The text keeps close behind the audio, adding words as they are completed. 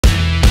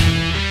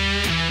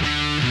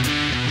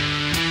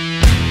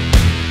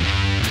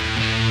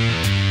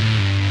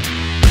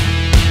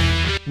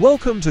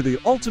Welcome to the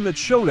Ultimate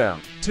Showdown.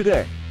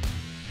 Today,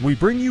 we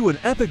bring you an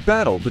epic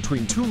battle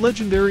between two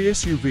legendary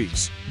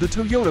SUVs, the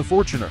Toyota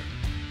Fortuner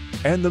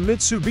and the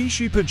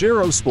Mitsubishi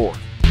Pajero Sport.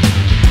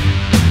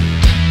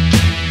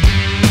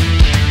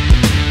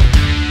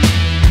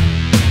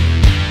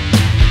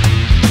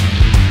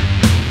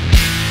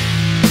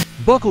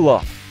 Buckle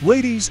up,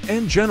 ladies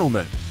and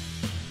gentlemen,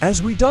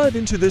 as we dive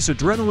into this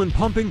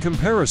adrenaline-pumping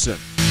comparison.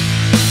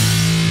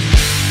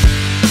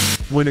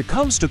 When it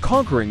comes to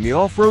conquering the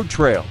off-road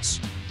trails,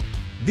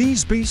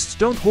 these beasts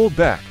don't hold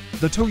back.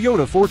 The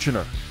Toyota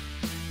Fortuner,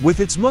 with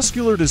its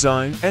muscular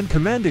design and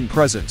commanding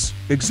presence,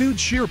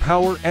 exudes sheer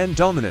power and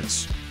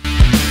dominance.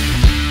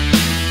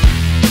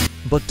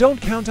 But don't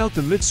count out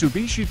the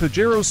Mitsubishi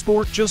Pajero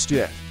Sport just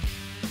yet.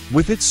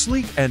 With its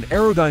sleek and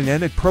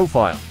aerodynamic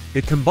profile,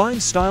 it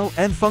combines style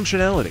and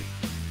functionality.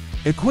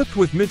 Equipped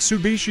with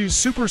Mitsubishi's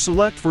Super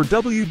Select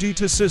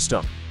 4WD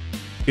system,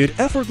 it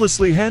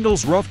effortlessly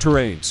handles rough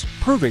terrains,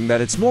 proving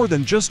that it's more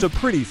than just a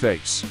pretty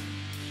face.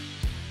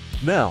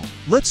 Now,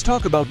 let's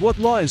talk about what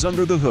lies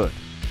under the hood.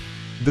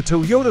 The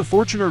Toyota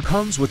Fortuner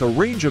comes with a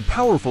range of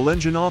powerful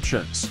engine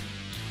options,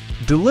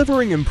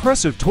 delivering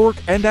impressive torque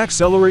and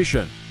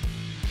acceleration.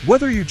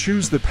 Whether you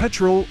choose the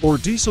petrol or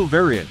diesel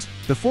variant,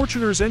 the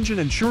Fortuner's engine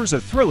ensures a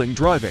thrilling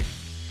driving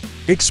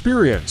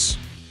experience.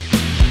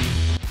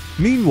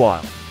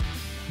 Meanwhile,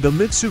 the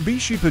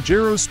Mitsubishi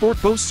Pajero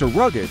Sport boasts a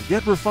rugged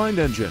yet refined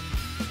engine,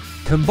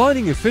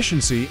 combining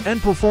efficiency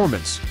and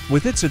performance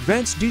with its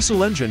advanced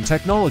diesel engine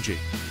technology.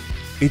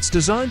 It's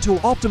designed to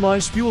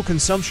optimize fuel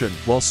consumption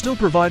while still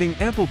providing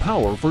ample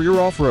power for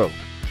your off-road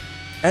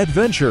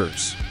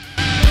adventures.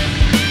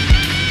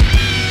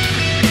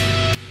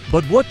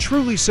 But what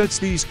truly sets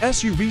these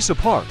SUVs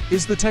apart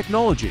is the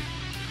technology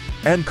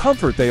and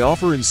comfort they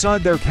offer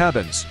inside their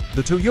cabins.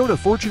 The Toyota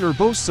Fortuner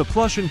boasts a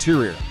plush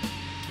interior,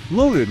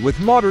 loaded with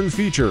modern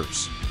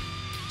features,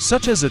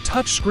 such as a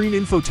touchscreen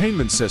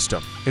infotainment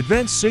system,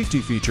 advanced safety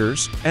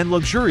features, and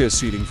luxurious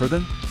seating for the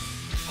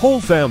whole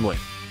family.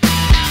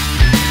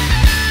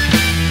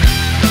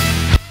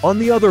 On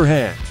the other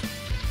hand,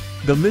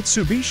 the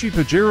Mitsubishi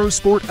Pajero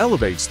Sport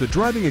elevates the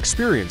driving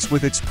experience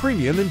with its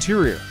premium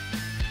interior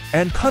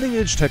and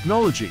cutting-edge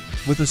technology.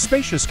 With a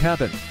spacious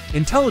cabin,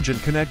 intelligent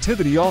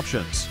connectivity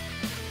options,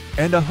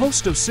 and a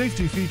host of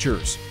safety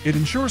features, it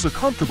ensures a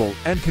comfortable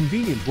and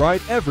convenient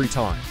ride every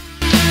time.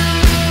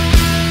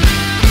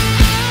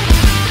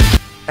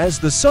 As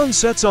the sun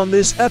sets on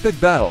this epic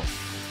battle,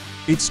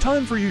 it's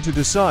time for you to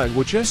decide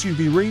which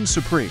SUV reigns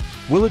supreme.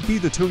 Will it be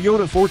the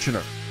Toyota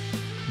Fortuner,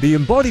 the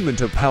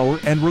embodiment of power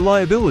and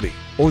reliability,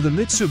 or the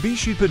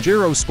Mitsubishi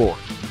Pajero Sport,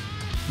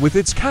 with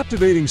its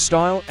captivating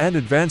style and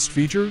advanced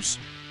features?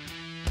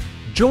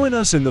 Join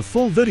us in the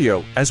full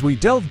video as we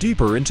delve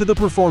deeper into the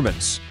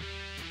performance,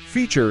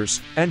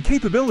 features, and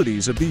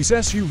capabilities of these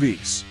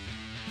SUVs.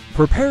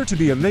 Prepare to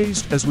be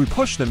amazed as we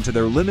push them to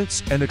their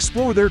limits and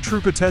explore their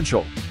true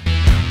potential.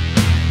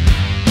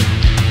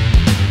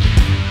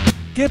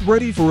 Get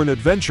ready for an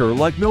adventure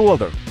like no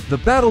other. The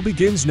battle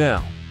begins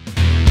now.